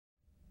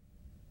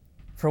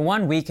For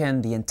one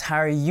weekend, the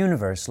entire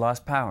universe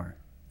lost power,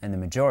 and the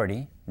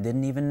majority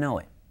didn't even know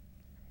it.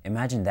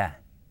 Imagine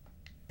that.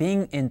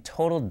 Being in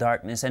total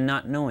darkness and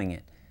not knowing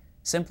it,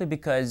 simply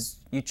because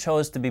you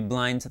chose to be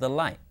blind to the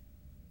light.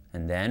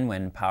 And then,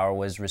 when power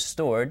was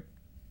restored,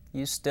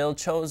 you still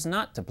chose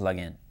not to plug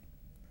in.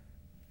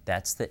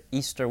 That's the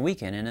Easter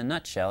weekend in a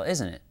nutshell,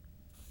 isn't it?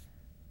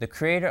 The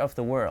creator of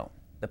the world,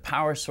 the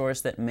power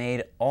source that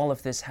made all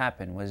of this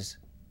happen, was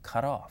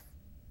cut off,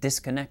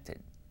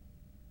 disconnected.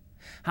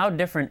 How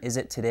different is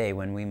it today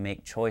when we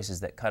make choices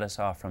that cut us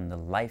off from the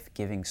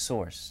life-giving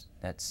source,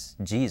 that's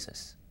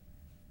Jesus?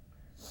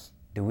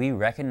 Do we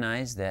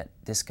recognize that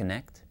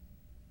disconnect?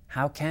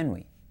 How can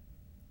we?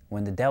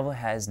 When the devil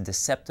has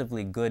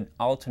deceptively good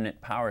alternate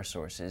power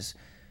sources,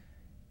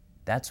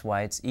 that's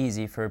why it's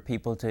easy for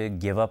people to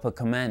give up a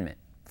commandment,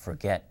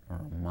 forget or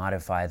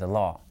modify the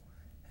law,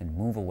 and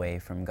move away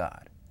from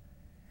God.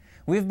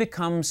 We've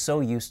become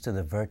so used to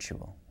the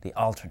virtual, the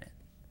alternate,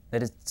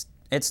 that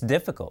it's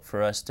difficult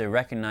for us to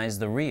recognize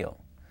the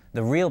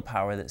real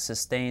power that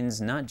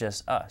sustains not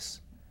just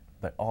us,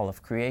 but all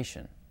of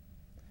creation.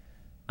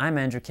 I'm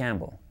Andrew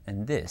Campbell,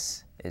 and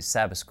this is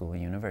Sabbath School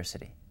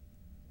University.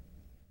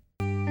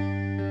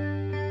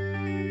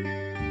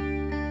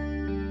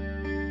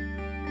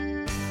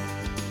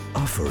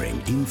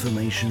 Offering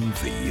information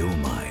for your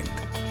mind.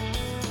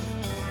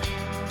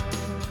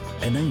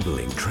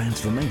 Enabling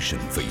transformation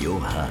for your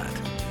heart.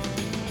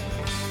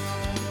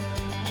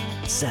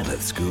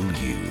 Sabbath School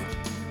U,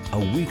 a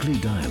weekly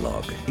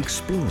dialogue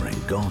exploring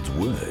God's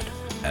Word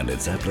and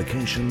its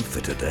application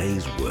for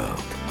today's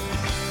world.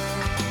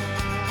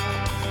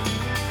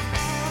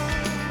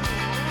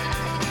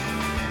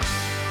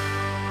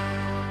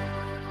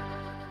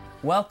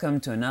 Welcome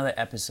to another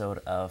episode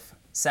of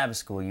Sabbath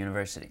School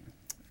University.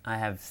 I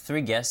have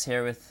three guests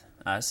here with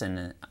us,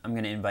 and I'm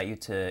going to invite you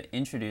to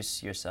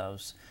introduce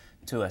yourselves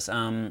to us.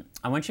 I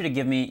want you to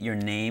give me your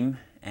name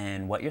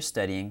and what you're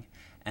studying,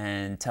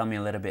 and tell me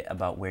a little bit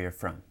about where you're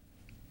from.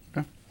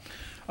 Okay.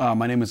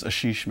 My name is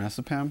Ashish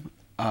Masapam.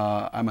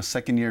 I'm a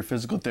second-year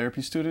physical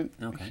therapy student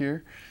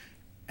here,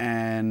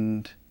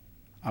 and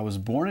I was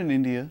born in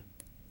India.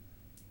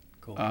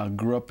 Cool.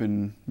 Grew up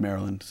in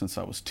Maryland since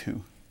I was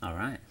 2. All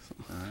right.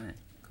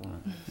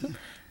 Cool.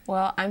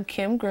 Well, I'm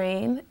Kim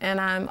Green, and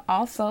I'm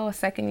also a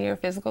second-year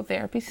physical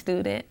therapy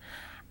student.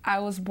 I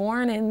was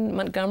born in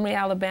Montgomery,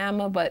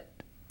 Alabama, but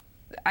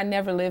I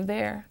never lived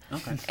there.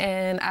 Okay.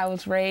 And I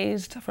was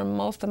raised for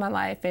most of my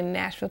life in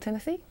Nashville,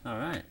 Tennessee. All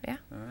right. Yeah.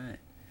 All right.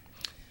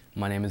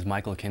 My name is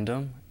Michael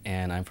Kindom,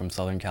 and I'm from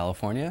Southern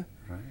California.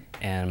 Right.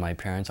 And my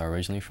parents are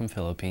originally from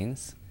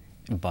Philippines,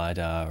 but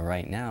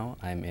right now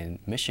I'm in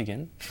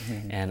Michigan,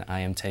 and I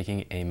am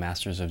taking a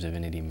Master's of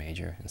Divinity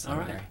major in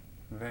seminary. All right.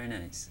 Very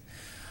nice.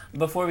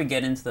 Before we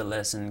get into the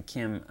lesson,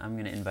 Kim, I'm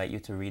going to invite you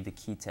to read the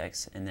key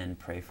text and then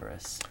pray for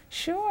us.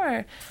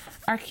 Sure.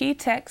 Our key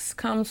text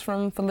comes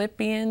from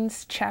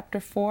Philippians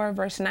chapter 4,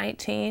 verse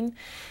 19,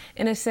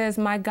 and it says,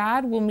 "My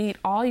God will meet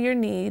all your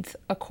needs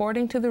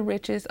according to the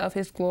riches of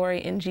His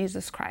glory in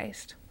Jesus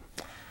Christ."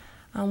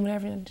 Would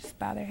everyone just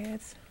bow their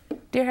heads?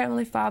 Dear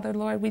Heavenly Father,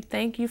 Lord, we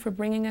thank you for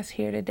bringing us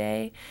here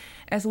today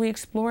as we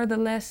explore the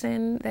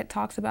lesson that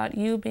talks about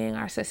you being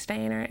our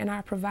sustainer and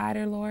our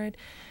provider, Lord.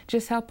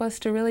 Just help us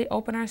to really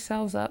open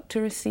ourselves up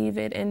to receive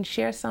it and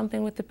share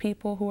something with the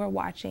people who are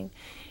watching.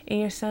 In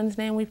your Son's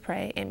name we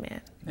pray,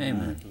 amen.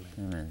 Amen.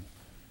 Amen.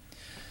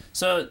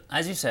 So,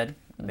 as you said,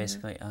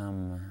 basically,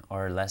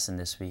 our lesson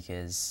this week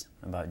is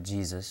about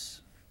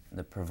Jesus,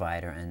 the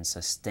provider and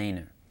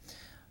sustainer.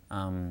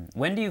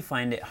 When do you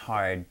find it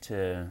hard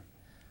to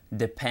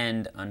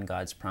depend on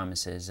God's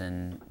promises,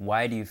 and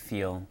why do you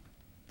feel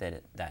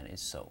that that is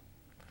so?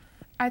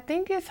 I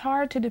think it's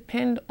hard to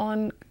depend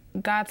on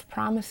God's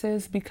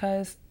promises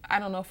because, I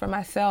don't know, for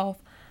myself,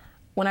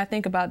 when I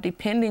think about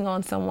depending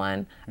on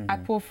someone, I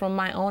pull from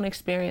my own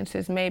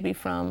experiences, maybe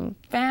from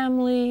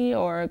family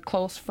or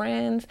close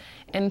friends,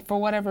 and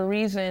for whatever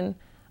reason,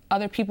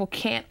 other people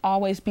can't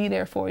always be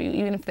there for you,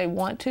 even if they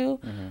want to.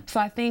 So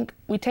I think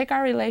we take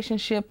our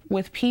relationship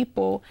with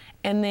people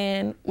and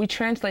then we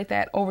translate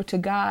that over to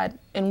God,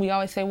 and we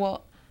always say,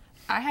 well,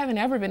 I haven't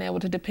ever been able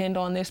to depend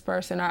on this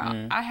person,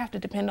 or I have to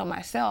depend on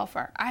myself,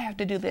 or I have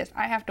to do this,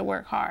 I have to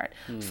work hard.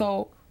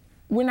 So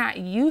we're not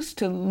used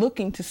to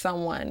looking to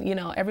someone. You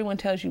know, everyone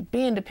tells you,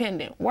 be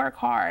independent, work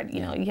hard,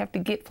 you know, you have to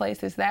get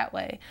places that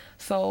way.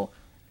 So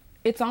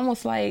it's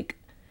almost like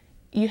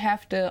you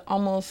have to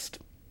almost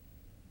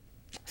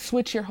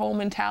switch your whole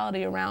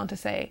mentality around to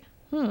say,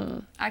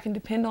 I can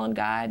depend on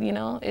God, you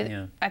know.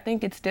 I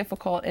think it's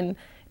difficult, and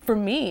for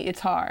me it's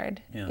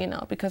hard, you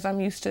know, because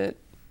I'm used to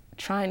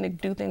trying to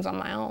do things on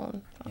my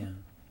own. So.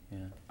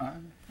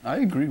 I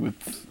agree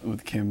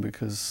with Kim,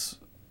 because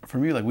for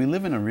me, like, we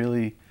live in a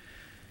really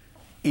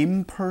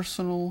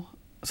impersonal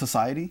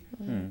society.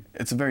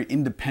 It's a very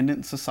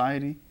independent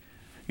society.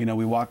 You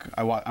know,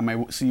 I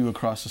might see you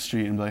across the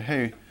street and be like,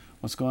 hey,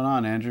 what's going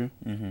on, Andrew?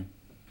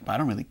 But I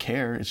don't really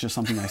care. It's just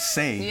something I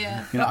say.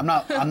 You know,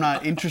 I'm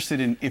not interested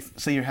in, if,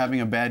 say you're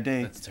having a bad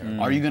day,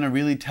 are you going to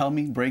really tell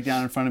me, break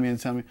down in front of me and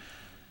tell me,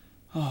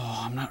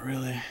 oh, I'm not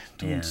really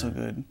doing so Yeah.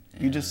 good.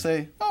 You just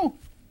say, oh,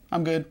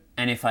 I'm good.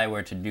 And if I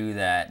were to do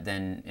that,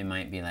 then it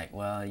might be like,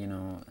 well,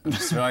 I'm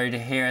sorry to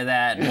hear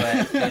that,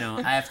 but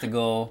I have to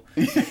go.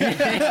 There's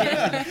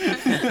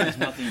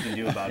nothing you can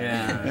do about it.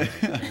 Yeah.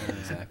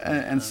 Exactly.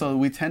 And so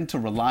we tend to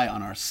rely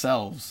on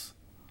ourselves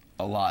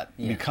a lot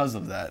because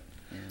of that.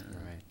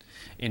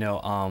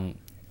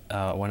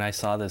 Right. When I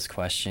saw this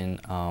question,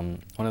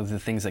 one of the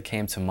things that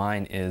came to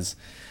mind is,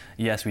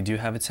 yes, we do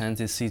have a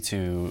tendency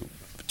to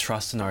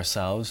trust in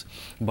ourselves,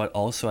 but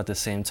also at the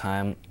same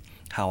time,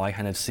 how I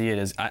kind of see it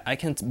is I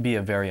can be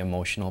a very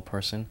emotional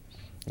person.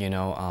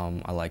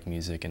 I like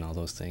music and all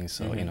those things,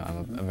 so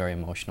I'm a very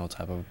emotional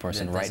type of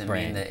person. That Right doesn't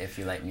brain. mean that if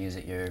you like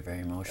music, you're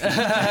very emotional.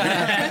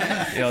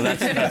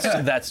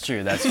 That's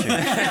true.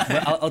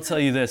 But I'll tell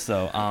you this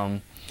though.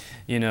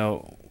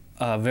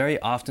 Very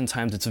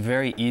oftentimes it's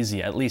very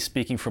easy, at least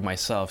speaking for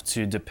myself,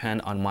 to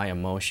depend on my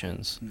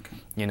emotions,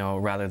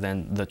 rather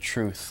than the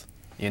truth,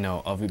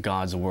 of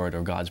God's word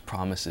or God's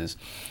promises.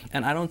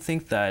 And I don't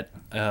think that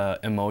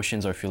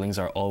emotions or feelings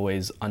are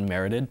always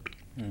unmerited,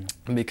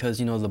 because,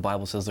 the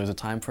Bible says there's a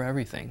time for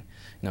everything.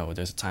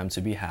 There's a time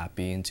to be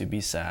happy and to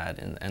be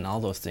sad and all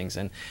those things.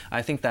 And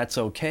I think that's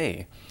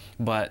okay.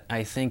 But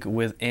I think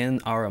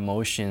within our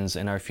emotions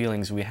and our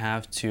feelings, we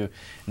have to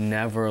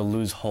never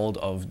lose hold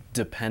of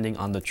depending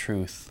on the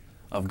truth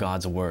of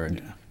God's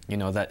word.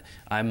 Yeah. That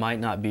I might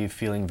not be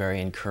feeling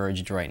very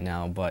encouraged right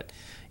now, but,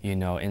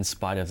 in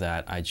spite of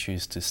that, I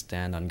choose to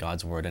stand on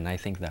God's word, and I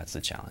think that's the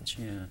challenge.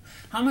 Yeah.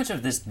 How much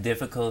of this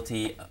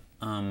difficulty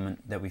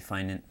that we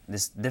find in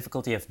this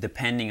difficulty of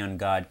depending on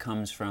God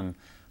comes from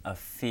a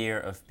fear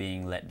of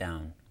being let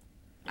down?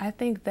 I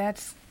think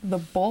that's the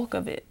bulk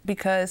of it,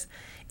 because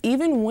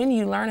even when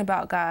you learn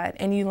about God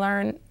and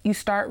you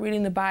start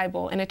reading the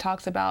Bible and it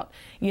talks about,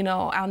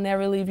 I'll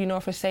never leave you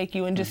nor forsake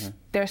you, and just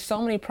there's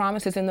so many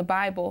promises in the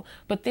Bible,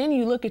 but then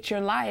you look at your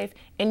life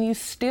and you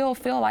still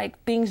feel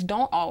like things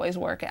don't always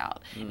work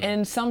out.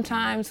 And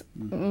sometimes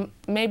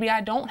maybe I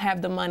don't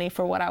have the money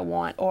for what I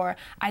want, or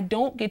I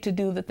don't get to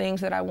do the things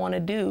that I want to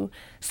do.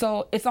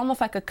 So it's almost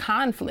like a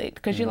conflict,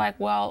 because you're like,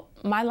 well,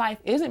 my life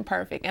isn't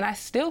perfect and I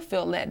still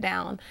feel let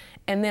down.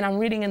 And then I'm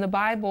reading in the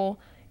Bible,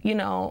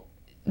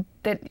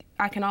 that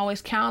I can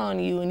always count on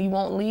you and you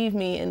won't leave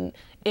me, and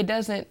it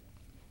doesn't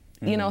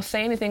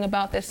say anything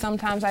about that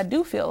sometimes I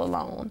do feel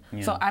alone.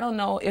 So I don't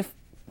know if,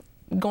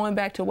 going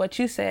back to what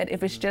you said,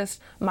 if it's just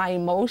my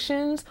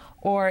emotions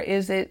or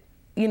is it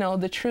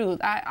the truth.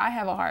 I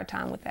have a hard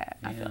time with that.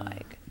 I feel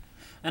like.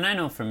 And I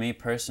know for me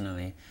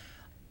personally,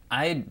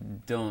 I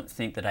don't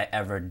think that I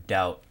ever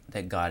doubt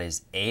that God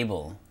is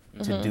able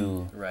to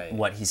do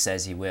what He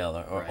says He will,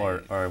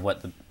 or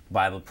what the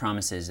Bible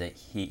promises that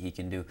he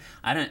can do.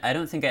 I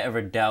don't think I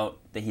ever doubt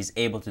that He's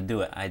able to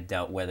do it. I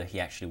doubt whether He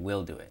actually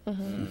will do it.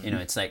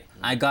 It's like,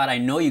 God, I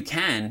know you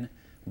can,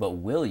 but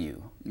will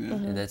you?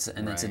 And that's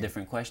a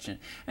different question.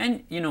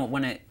 And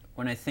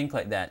when I think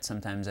like that,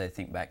 sometimes I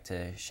think back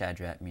to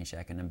Shadrach,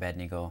 Meshach, and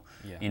Abednego.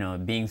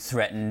 Being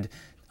threatened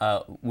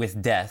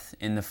with death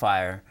in the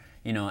fire.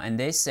 And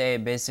they say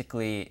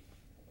basically,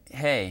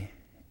 hey,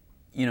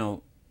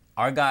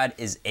 our God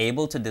is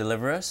able to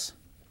deliver us,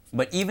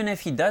 but even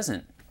if He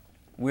doesn't,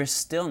 we're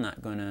still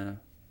not going to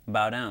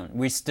bow down.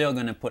 We're still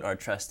going to put our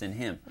trust in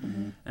Him.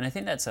 And I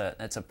think that's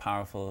a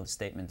powerful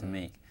statement to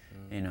make.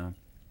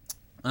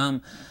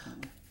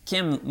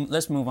 Kim,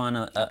 let's move on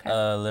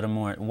a little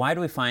more. Why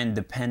do we find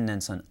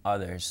dependence on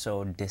others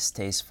so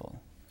distasteful?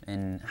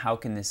 And how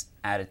can this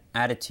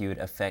attitude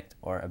affect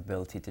our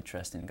ability to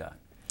trust in God?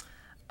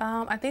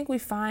 I think we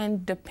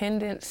find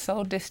dependence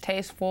so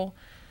distasteful.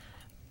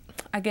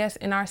 I guess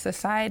in our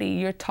society,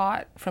 you're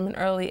taught from an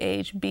early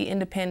age, be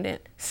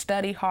independent,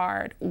 study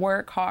hard,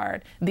 work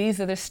hard. These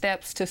are the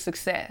steps to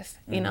success,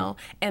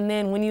 And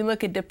then when you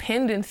look at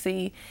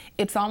dependency,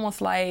 it's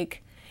almost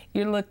like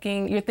you're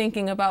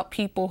thinking about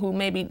people who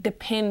maybe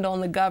depend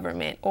on the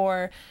government,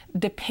 or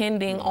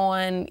depending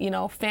on,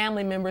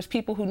 family members,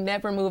 people who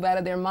never move out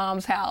of their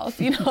mom's house,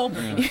 You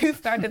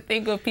start to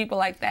think of people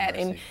like that,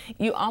 and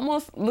you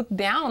almost look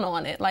down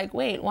on it. Like,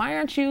 wait, why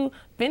aren't you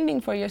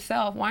fending for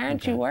yourself? Why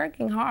aren't you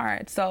working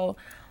hard? So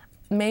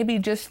maybe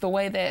just the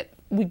way that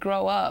we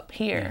grow up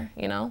here,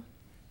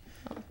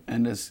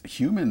 And as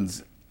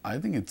humans, I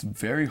think it's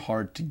very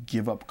hard to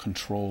give up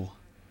control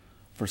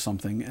for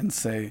something and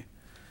say,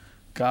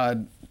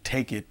 God,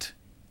 take it.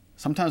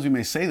 Sometimes we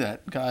may say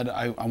that, God,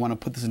 I want to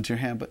put this into your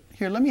hand, but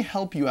here, let me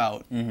help you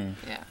out.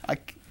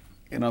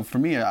 For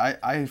me,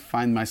 I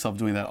find myself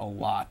doing that a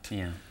lot.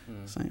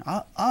 Saying,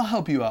 I'll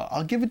help you out.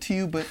 I'll give it to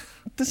you, but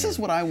this is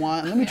what I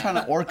want. Let me try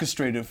to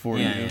orchestrate it for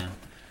you.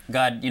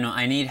 God,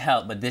 I need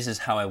help, but this is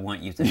how I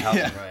want you to help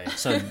me.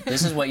 So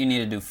this is what you need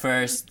to do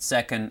first,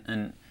 second,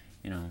 and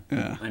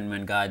and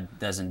when God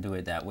doesn't do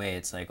it that way,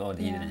 it's like, oh,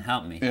 He didn't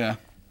help me.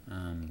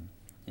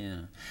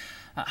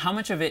 How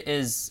much of it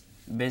is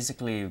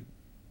basically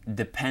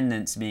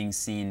dependence being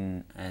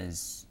seen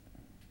as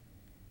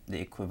the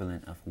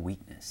equivalent of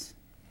weakness?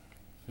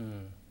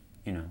 You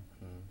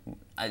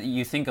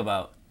think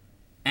about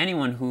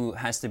anyone who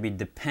has to be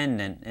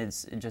dependent,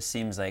 it just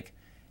seems like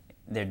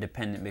they're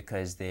dependent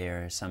because they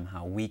are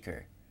somehow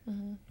weaker,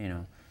 you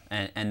know,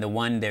 and the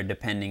one they're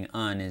depending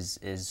on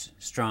is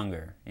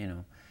stronger, you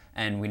know,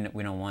 and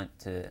we don't want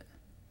to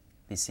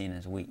be seen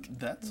as weak.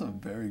 That's a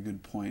very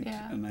good point.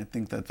 Yeah. And I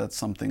think that that's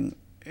something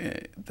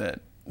that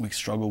we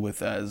struggle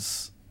with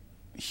as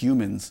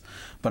humans.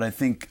 But I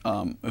think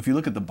if you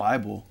look at the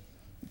Bible,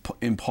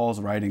 in Paul's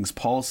writings,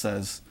 Paul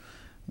says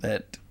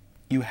that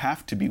you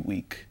have to be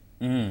weak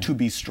to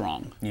be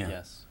strong. Yeah.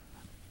 Yes.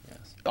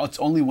 Yes. It's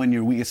only when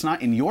you're weak. It's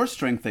not in your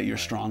strength that you're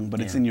strong, but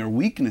it's Yeah. in your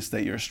weakness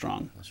that you're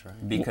strong. That's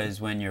right.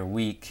 Because when you're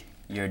weak,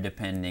 you're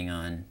depending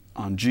on,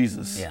 On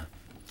Jesus. yeah.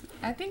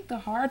 I think the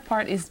hard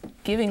part is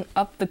giving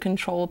up the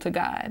control to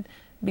God,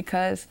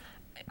 because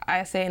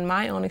I say in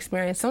my own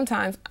experience,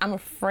 sometimes I'm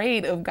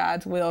afraid of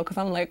God's will because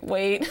I'm like,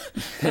 wait,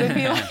 what if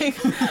he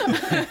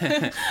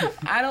like,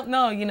 I don't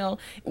know, you know,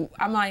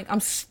 I'm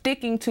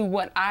sticking to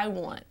what I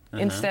want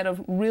instead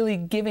of really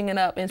giving it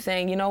up and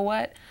saying, you know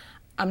what,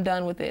 I'm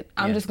done with it.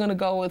 I'm Yeah. just going to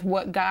go with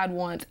what God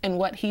wants and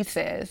what he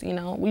says, you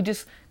know. We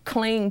just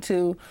cling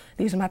to,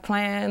 these are my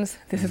plans,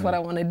 this is what I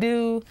want to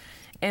do.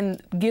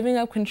 And giving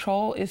up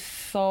control is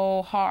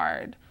so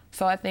hard.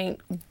 So I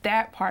think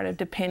that part of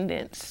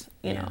dependence,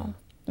 you know,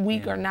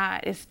 weak or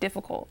not, it's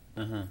difficult.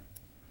 And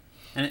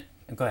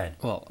go ahead.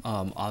 Well,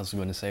 I was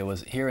going to say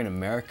was here in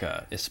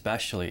America,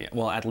 especially,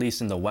 well, at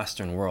least in the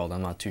Western world,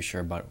 I'm not too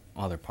sure about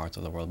other parts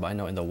of the world, but I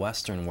know in the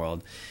Western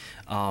world,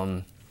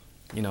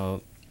 you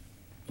know,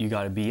 you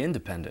got to be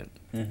independent.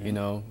 You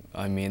know,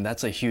 I mean,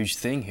 that's a huge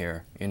thing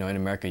here. You know, in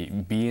America,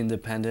 be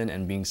independent,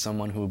 and being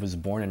someone who was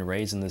born and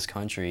raised in this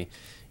country,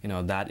 you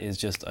know, that is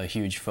just a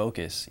huge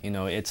focus. You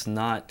know, it's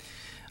not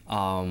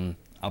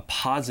a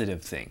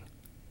positive thing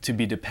to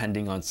be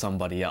depending on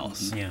somebody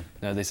else. Yeah. You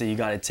know, they say you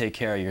got to take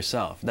care of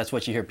yourself. That's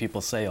what you hear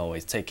people say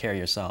always, take care of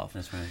yourself.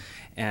 That's right.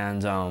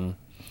 And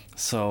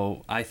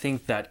so I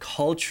think that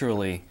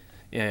culturally,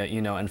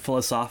 you know, and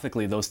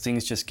philosophically, those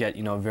things just get,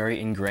 you know, very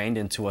ingrained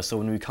into us. So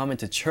when we come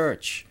into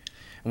church,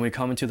 when we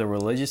come into the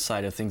religious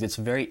side of things, it's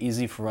very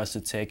easy for us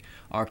to take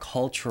our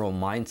cultural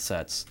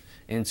mindsets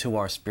into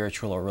our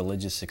spiritual or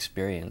religious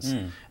experience.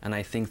 And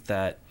I think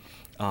that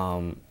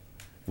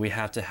we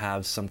have to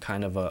have some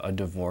kind of a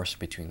divorce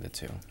between the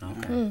two.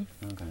 Okay.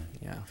 Okay.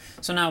 Yeah.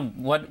 So now,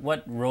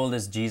 what role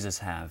does Jesus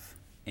have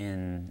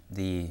in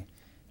the,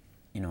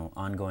 you know,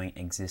 ongoing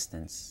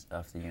existence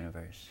of the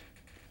universe?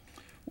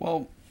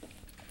 Well,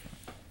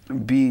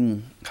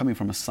 coming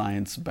from a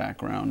science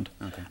background,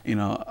 you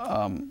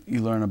know,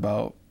 you learn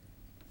about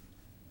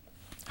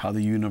how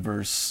the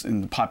universe,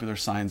 in popular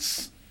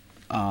science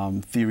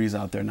theories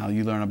out there now,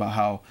 you learn about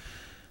how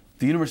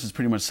the universe is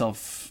pretty much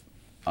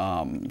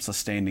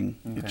sustaining.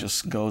 It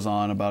just goes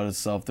on about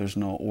itself. There's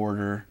no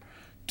order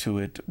to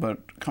it.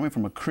 But coming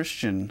from a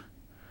Christian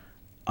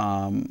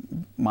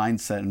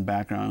mindset and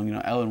background, you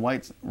know, Ellen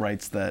White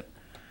writes that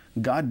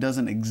God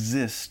doesn't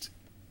exist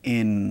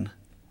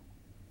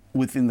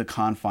within the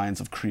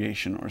confines of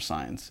creation or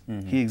science.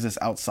 He exists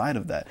outside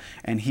of that,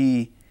 and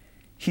he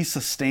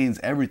sustains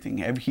everything.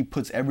 He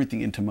puts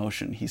everything into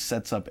motion. He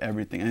sets up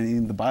everything.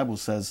 And the Bible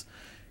says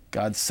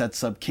God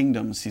sets up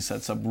kingdoms. He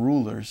sets up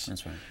rulers.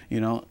 That's right. You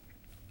know,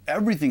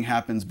 everything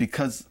happens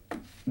because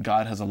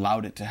God has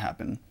allowed it to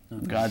happen.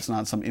 God's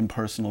not some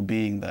impersonal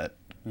being that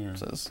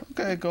says,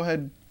 okay, go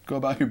ahead, go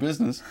about your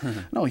business.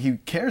 No, he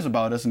cares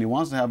about us, and he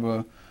wants to have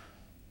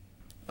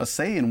a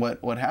say in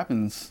what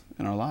happens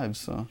in our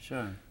lives. So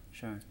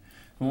Sure.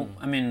 Well,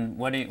 I mean,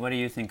 what do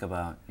you think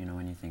about, you know,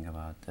 when you think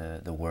about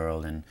the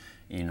world and,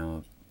 you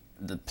know,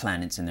 the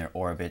planets in their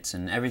orbits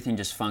and everything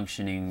just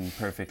functioning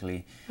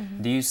perfectly?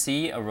 Do you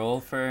see a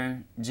role for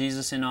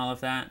Jesus in all of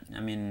that? I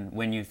mean,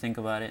 when you think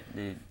about it,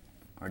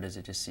 or does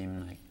it just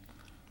seem like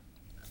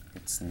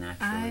it's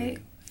naturally?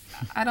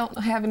 I don't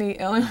have any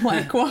Ellen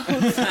White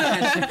quotes,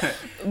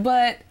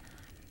 but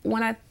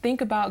when I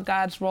think about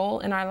God's role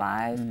in our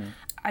lives,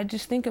 I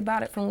just think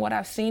about it from what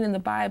I've seen in the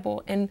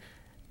Bible. And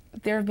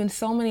there have been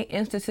so many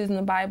instances in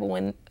the Bible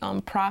when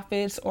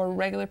prophets or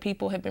regular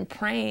people have been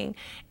praying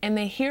and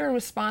they hear a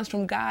response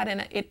from God,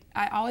 and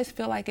I always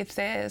feel like it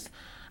says,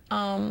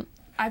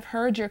 I've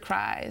heard your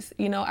cries,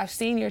 you know, I've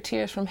seen your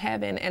tears from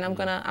heaven, and I'm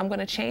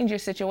gonna change your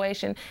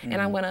situation,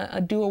 and I'm gonna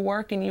do a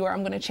work in you, or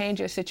I'm gonna change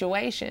your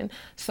situation.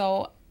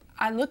 So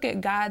I look at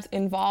God's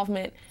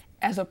involvement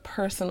as a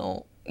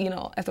personal, you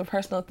know, as a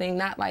personal thing,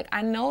 not like,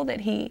 I know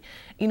that he,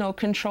 you know,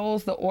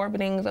 controls the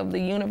orbitings of the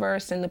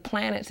universe and the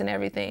planets and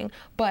everything,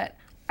 but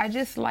I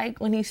just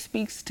like when he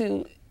speaks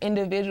to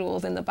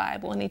individuals in the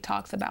Bible and he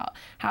talks about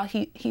how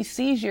he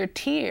sees your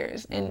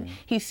tears and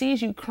he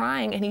sees you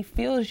crying and he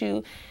feels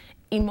you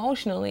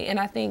emotionally, and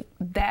I think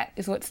that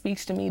is what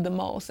speaks to me the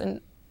most.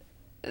 And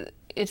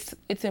it's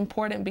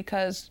important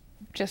because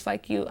just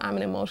like you, I'm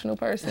an emotional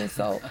person.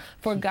 So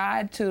for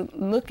God to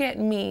look at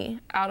me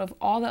out of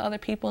all the other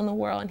people in the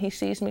world, and he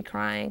sees me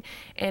crying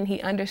and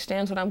he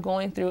understands what I'm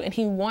going through, and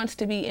he wants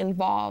to be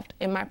involved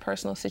in my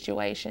personal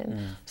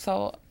situation.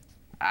 So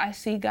I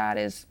see God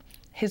as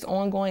his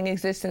ongoing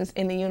existence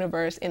in the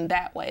universe in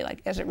that way,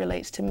 like as it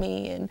relates to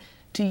me and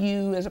to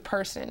you as a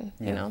person,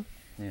 you know?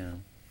 Yeah.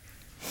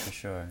 For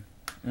sure.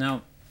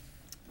 Now,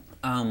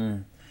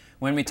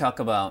 when we talk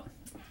about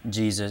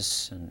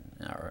Jesus and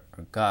or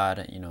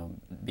God,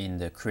 being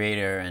the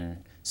creator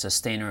and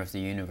sustainer of the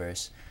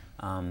universe,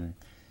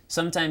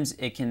 sometimes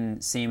it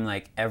can seem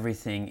like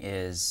everything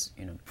is,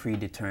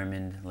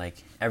 predetermined.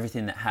 Like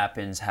everything that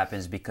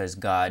happens because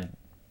God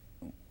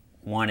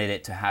wanted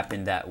it to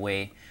happen that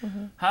way.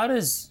 Mm-hmm. How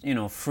does,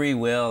 free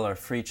will or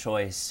free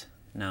choice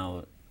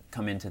now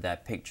come into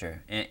that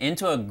picture?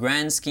 Into a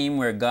grand scheme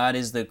where God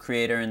is the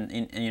creator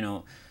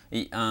and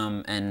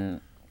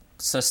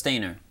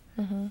sustainer.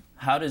 Mm-hmm.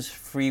 How does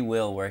free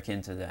will work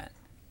into that?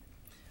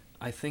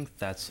 I think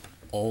that's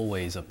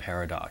always a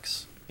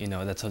paradox.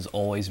 That has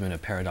always been a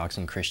paradox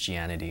in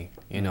Christianity.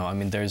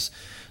 There's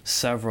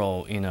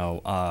several,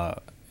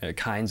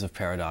 kinds of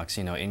paradox,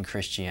 in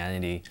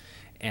Christianity.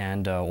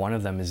 And one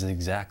of them is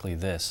exactly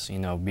this,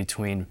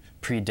 between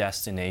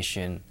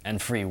predestination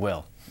and free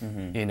will.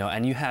 Mm-hmm.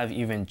 And you have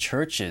even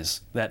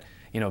churches that,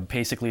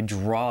 basically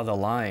draw the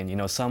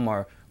line. Some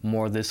are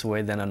more this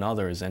way than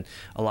others. And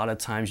a lot of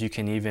times you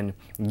can even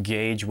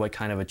gauge what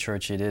kind of a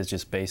church it is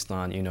just based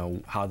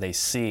on, how they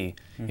see,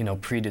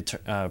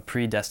 mm-hmm.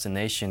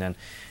 Predestination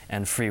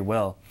and free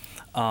will.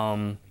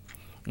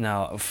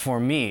 Now, for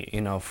me,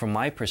 from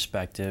my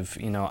perspective,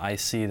 I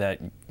see that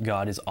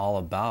God is all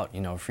about,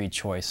 free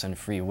choice and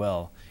free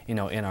will, in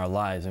our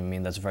lives.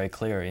 That's very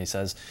clear. He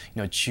says,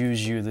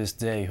 choose you this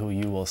day who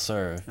you will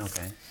serve.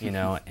 Okay.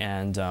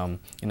 And,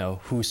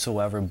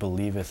 whosoever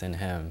believeth in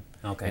him,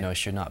 okay.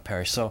 Should not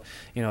perish. So,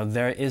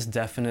 there is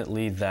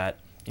definitely that,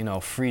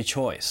 free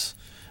choice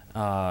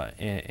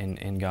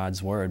in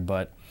God's word.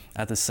 But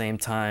at the same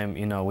time,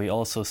 we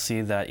also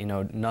see that,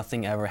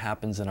 nothing ever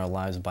happens in our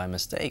lives by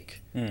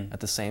mistake at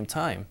the same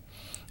time.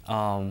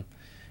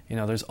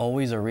 There's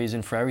always a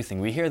reason for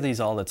everything. We hear these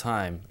all the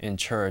time in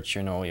church,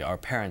 our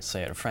parents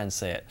say it, our friends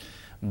say it.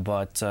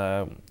 But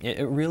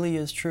it really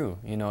is true.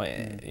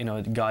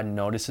 God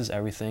notices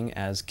everything,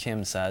 as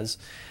Kim says,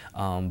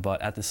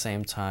 but at the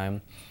same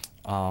time,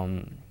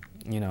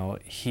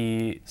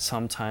 he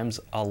sometimes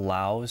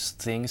allows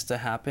things to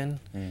happen.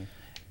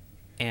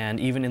 And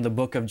even in the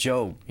book of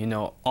Job,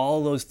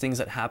 all those things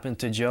that happened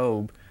to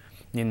Job,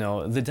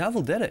 the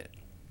devil did it.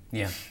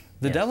 Yeah.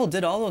 The devil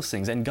did all those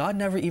things, and God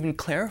never even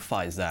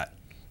clarifies that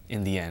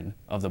in the end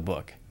of the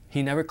book.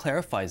 He never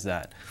clarifies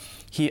that.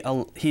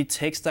 He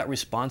takes that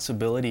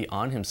responsibility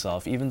on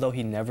himself, even though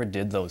he never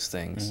did those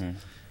things, mm-hmm.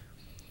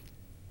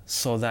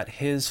 so that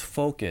his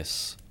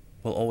focus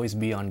will always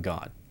be on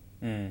God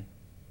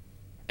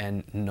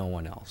and no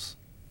one else.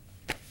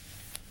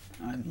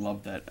 I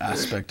love that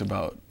aspect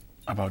about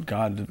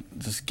God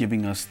just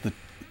giving us the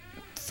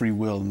free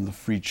will and the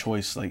free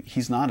choice. Like,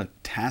 he's not a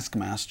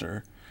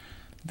taskmaster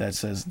that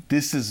says,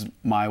 this is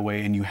my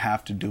way and you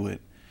have to do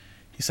it.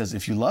 He says,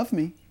 if you love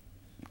me,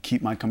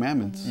 keep my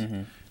commandments.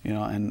 Mm-hmm.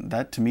 And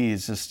that to me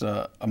is just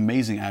an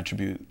amazing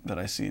attribute that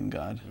I see in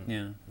God.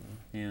 Yeah.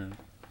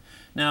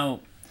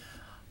 Now,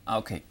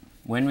 okay,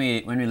 when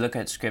we look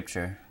at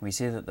Scripture, we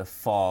see that the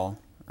fall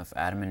of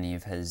Adam and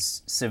Eve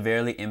has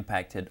severely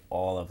impacted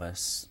all of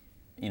us,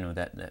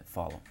 that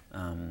follow.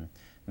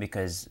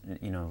 Because,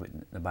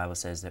 the Bible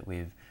says that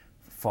we've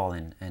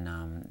fallen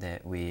and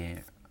that we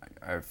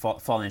are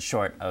fallen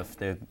short of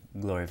the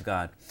glory of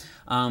God.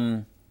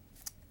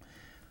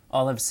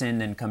 All have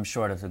sinned and come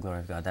short of the glory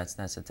of God. That's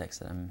the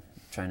text that I'm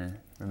trying to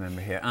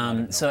remember here.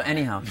 So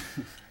anyhow,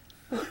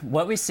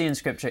 what we see in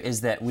Scripture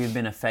is that we've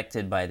been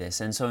affected by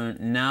this. And so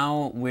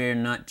now we're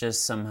not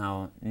just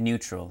somehow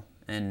neutral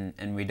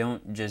and we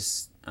don't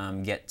just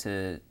get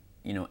to,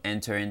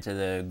 enter into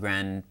the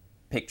grand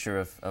picture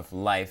of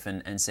life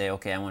and say,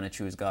 okay, I want to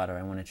choose God or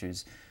I want to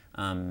choose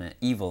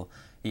evil.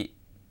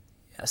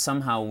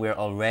 Somehow we're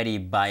already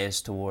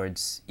biased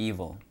towards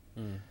evil.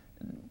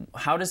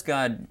 How does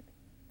God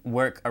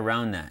work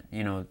around that,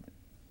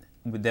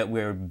 that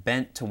we're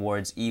bent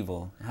towards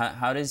evil?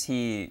 How does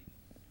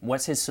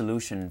what's his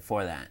solution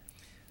for that?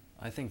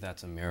 I think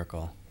that's a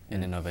miracle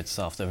in and of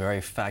itself, the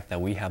very fact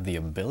that we have the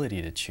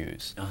ability to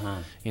choose.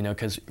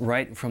 Because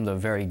right from the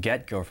very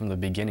get-go, from the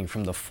beginning,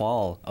 from the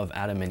fall of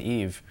Adam and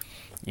Eve,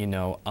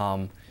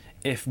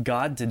 if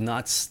God did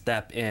not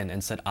step in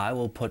and said, I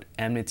will put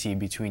enmity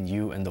between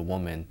you and the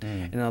woman,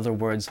 in other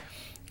words,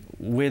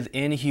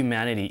 within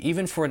humanity,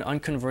 even for an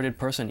unconverted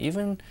person,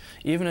 even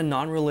a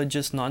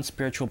non-religious,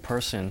 non-spiritual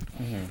person,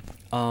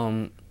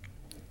 I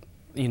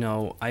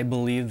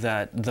believe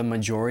that the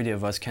majority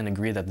of us can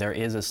agree that there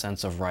is a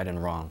sense of right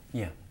and wrong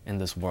in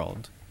this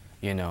world,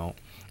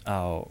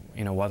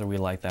 whether we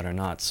like that or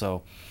not.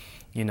 So,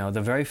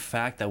 the very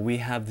fact that we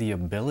have the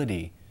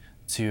ability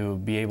to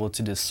be able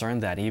to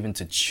discern that, even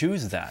to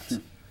choose that,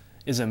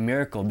 is a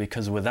miracle,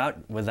 because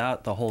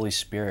without the Holy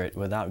Spirit,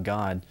 without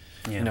God,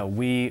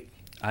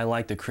 I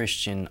like the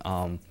Christian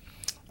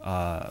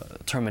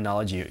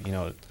terminology,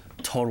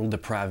 total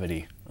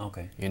depravity.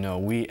 Okay.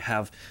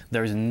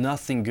 There's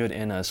nothing good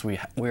in us. We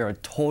are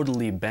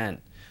totally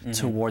bent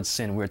towards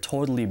sin. We're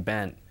totally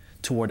bent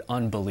toward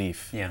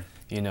unbelief. Yeah.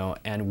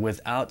 And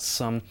without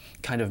some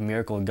kind of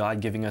miracle, God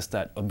giving us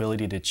that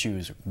ability to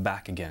choose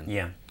back again.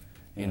 Yeah.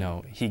 You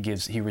know,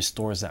 he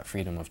restores that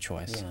freedom of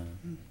choice.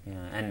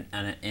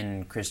 And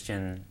in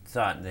Christian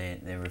thought,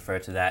 they refer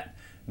to that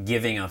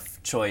giving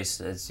of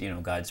choice as, you know,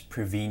 God's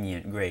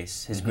prevenient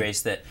grace, His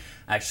grace that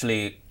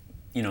actually,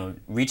 you know,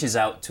 reaches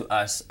out to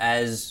us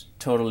as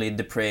totally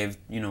depraved,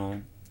 you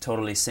know,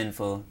 totally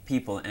sinful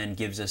people, and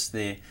gives us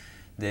the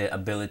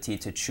ability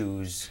to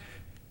choose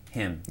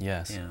Him.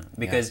 Yes. Yeah.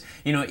 Because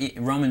you know,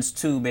 Romans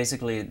 2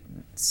 basically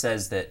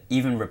says that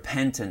even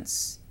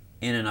repentance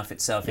in and of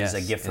itself is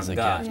a gift from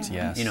God. Gift,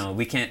 yes. You know,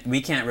 we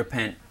can't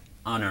repent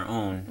on our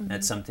own.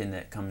 That's something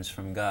that comes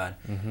from God.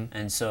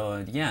 And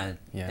so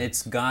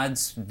it's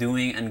God's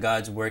doing and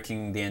God's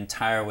working the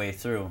entire way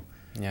through.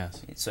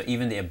 Yes. So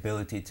even the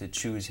ability to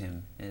choose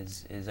Him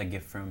is a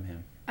gift from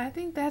Him. I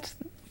think that's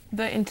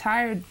the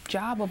entire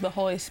job of the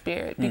Holy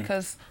Spirit,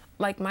 because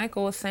like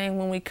Michael was saying,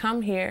 when we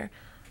come here,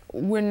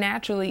 we're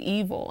naturally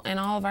evil and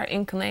all of our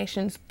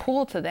inclinations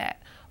pull to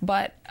that.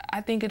 But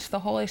I think it's the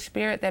Holy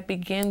Spirit that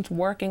begins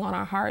working on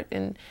our heart,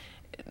 and,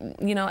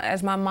 you know,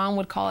 as my mom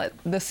would call it,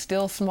 the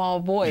still small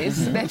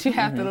voice that you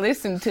have to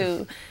listen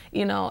to.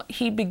 You know,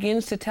 He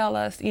begins to tell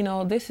us, you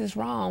know, this is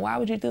wrong. Why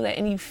would you do that?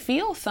 And you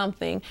feel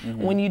something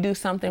when you do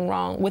something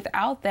wrong.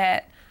 Without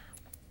that,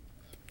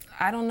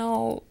 I don't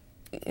know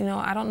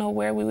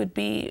where we would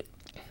be.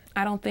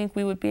 I don't think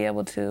we would be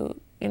able to,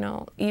 you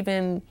know,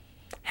 even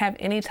have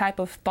any type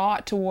of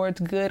thought towards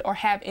good or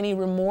have any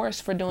remorse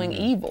for doing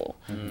evil,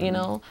 you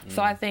know?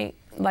 So I think,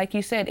 like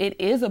you said, it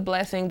is a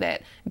blessing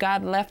that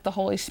God left the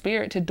Holy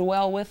Spirit to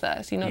dwell with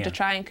us, you know, to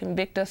try and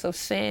convict us of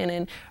sin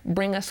and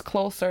bring us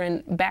closer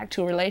and back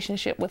to a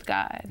relationship with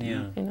God,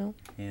 you know?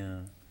 Yeah.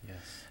 Yes.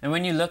 And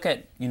when you look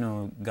at, you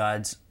know,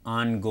 God's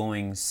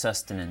ongoing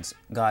sustenance,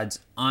 God's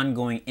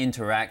ongoing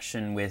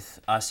interaction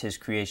with us, His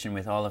creation,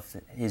 with all of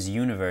His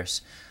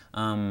universe,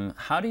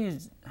 how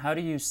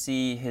do you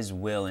see His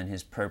will and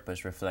His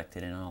purpose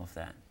reflected in all of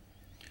that?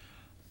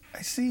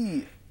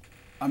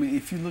 I mean,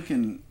 if you look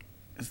in,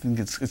 I think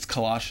it's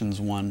Colossians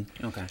 1.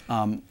 Okay.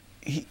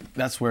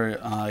 That's where,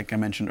 like I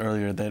mentioned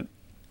earlier, that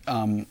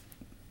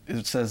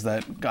it says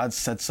that God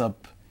sets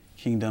up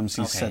kingdoms,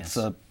 He sets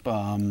up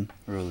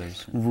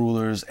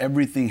rulers.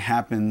 Everything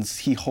happens.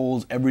 He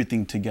holds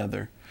everything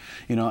together,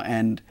 you know,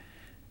 and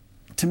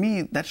to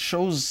me, that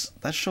shows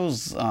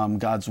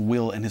God's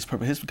will and His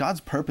purpose.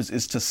 God's purpose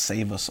is to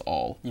save us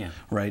all,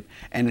 right?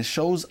 And it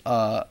shows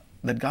that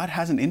God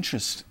has an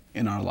interest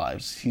in our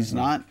lives. He's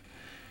not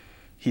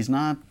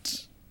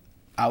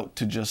out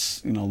to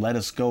just, you know, let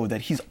us go.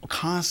 That He's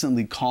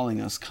constantly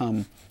calling us,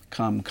 come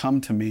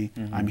to me.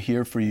 I'm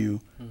here for you.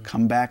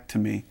 Come back to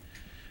me.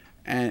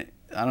 And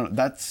I don't know.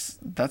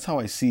 That's how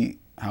I see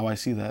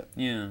that.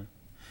 Yeah,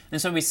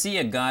 and so we see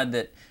a God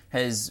that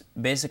has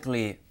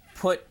basically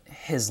put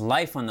His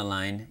life on the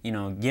line, you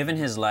know, given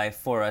His life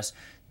for us,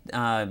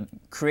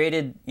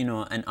 created, you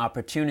know, an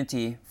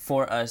opportunity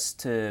for us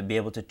to be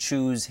able to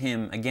choose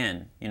Him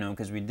again, you know,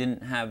 because we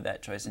didn't have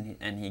that choice,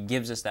 and He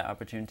gives us that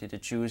opportunity to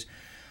choose,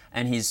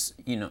 and He's,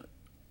 you know,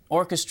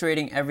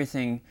 orchestrating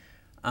everything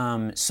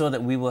so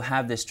that we will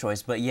have this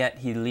choice, but yet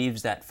He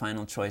leaves that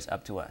final choice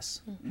up to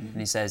us. And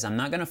He says, I'm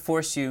not going to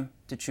force you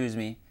to choose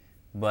me,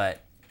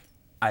 but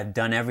I've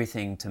done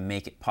everything to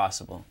make it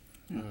possible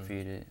for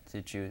you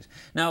to choose.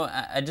 Now,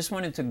 I just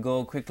wanted to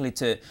go quickly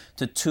to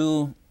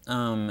two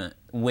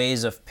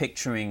ways of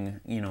picturing,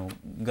 you know,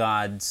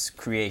 God's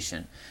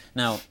creation.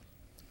 Now,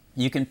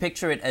 you can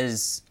picture it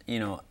as, you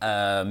know,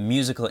 a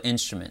musical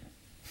instrument,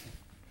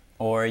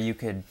 or you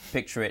could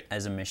picture it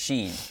as a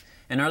machine.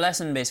 And our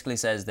lesson basically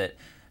says that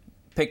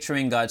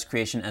picturing God's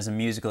creation as a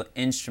musical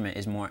instrument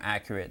is more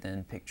accurate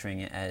than picturing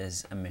it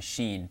as a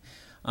machine.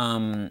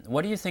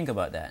 What do you think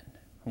about that?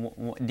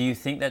 Do you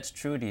think that's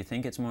true? Do you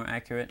think it's more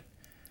accurate?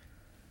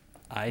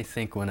 I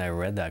think when I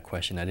read that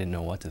question, I didn't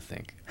know what to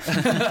think.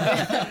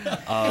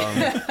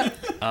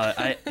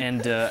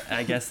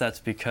 I guess that's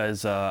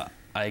because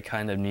I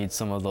kind of need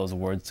some of those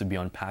words to be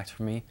unpacked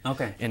for me.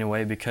 Okay. In a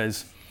way,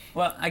 because.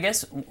 Well, I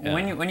guess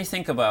when you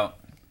think about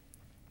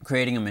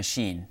creating a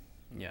machine,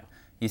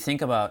 you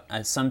think about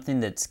something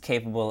that's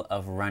capable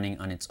of running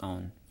on its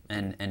own,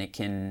 and it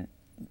can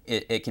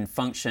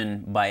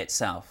function by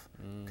itself.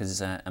 Because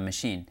it's a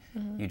machine.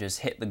 You just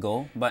hit the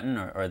go button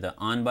or the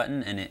on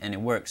button, and it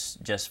works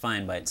just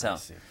fine by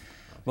itself.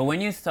 But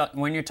when you're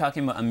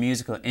talking about a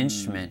musical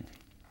instrument,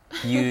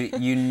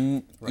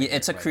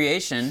 it's a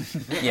creation,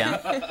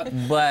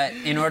 but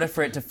in order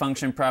for it to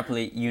function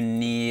properly, you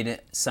need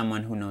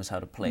someone who knows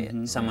how to play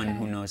it, someone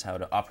who knows how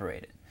to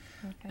operate it.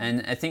 Okay.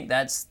 And I think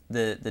that's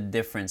the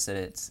difference that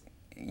it's,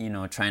 you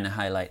know, trying to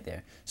highlight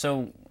there.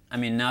 So, I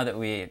mean, now that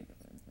we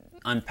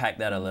unpack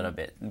that a little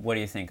bit, what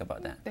do you think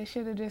about that? They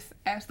should have just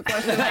asked the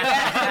question like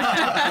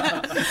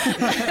that.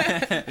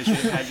 They should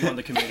have had you on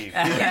the committee.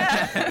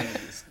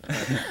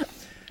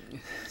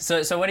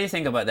 So what do you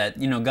think about that?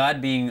 You know,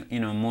 God being, you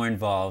know, more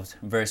involved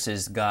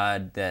versus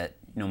God that,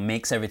 you know,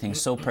 makes everything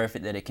so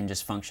perfect that it can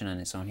just function on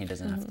its own. He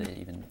doesn't have to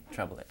even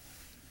trouble it.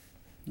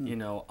 You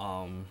know,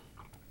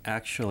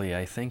 actually,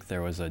 I think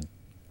there was a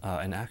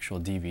an actual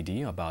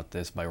DVD about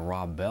this by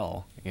Rob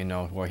Bell,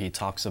 where he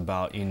talks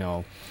about,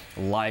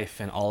 life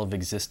and all of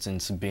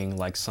existence being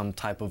like some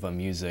type of a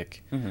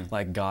music,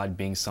 like God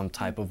being some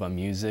type of a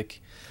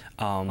music.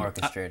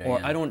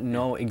 Orchestrator. I don't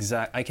know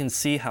I can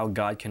see how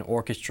God can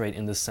orchestrate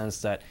in the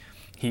sense that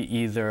he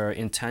either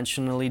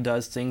intentionally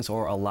does things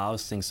or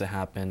allows things to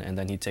happen, and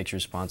then he takes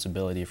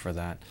responsibility for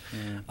that.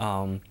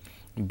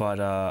 But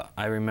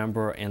I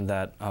remember in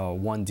that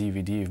one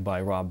DVD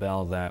by Rob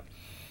Bell that,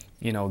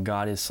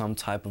 God is some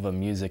type of a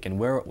music, and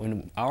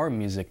when our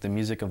music, the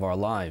music of our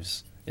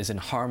lives, is in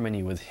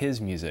harmony with his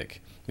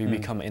music, we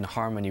become in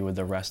harmony with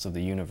the rest of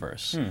the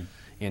universe.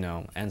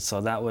 And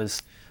so that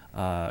was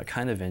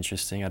kind of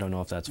interesting. I don't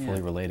know if that's fully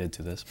related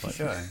to this, but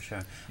sure.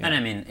 And I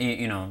mean,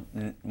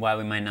 while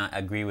we might not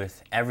agree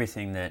with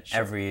everything that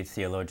every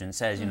theologian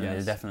says,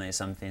 there's definitely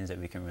some things that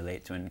we can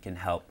relate to and can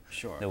help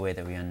the way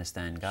that we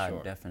understand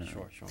God. Definitely.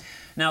 Sure.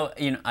 Now,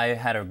 I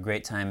had a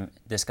great time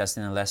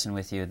discussing the lesson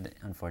with you.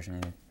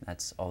 Unfortunately,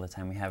 that's all the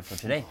time we have for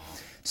today.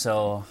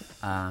 So,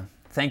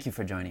 thank you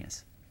for joining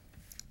us,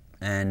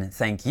 and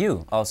thank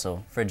you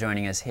also for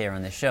joining us here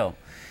on the show.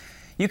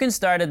 You can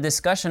start a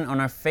discussion on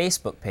our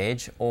Facebook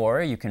page,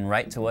 or you can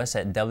write to us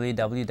at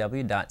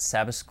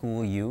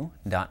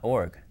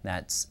www.sabbathschoolu.org.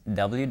 That's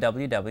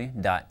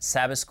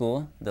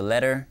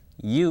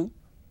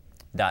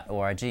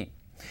www.sabbathschool.org.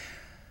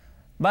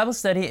 Bible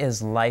study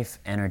is life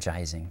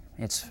energizing.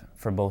 It's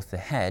for both the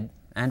head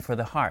and for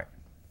the heart.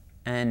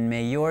 And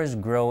may yours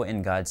grow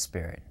in God's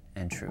Spirit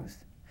and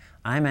truth.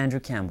 I'm Andrew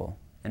Campbell,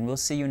 and we'll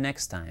see you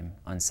next time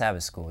on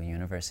Sabbath School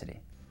University.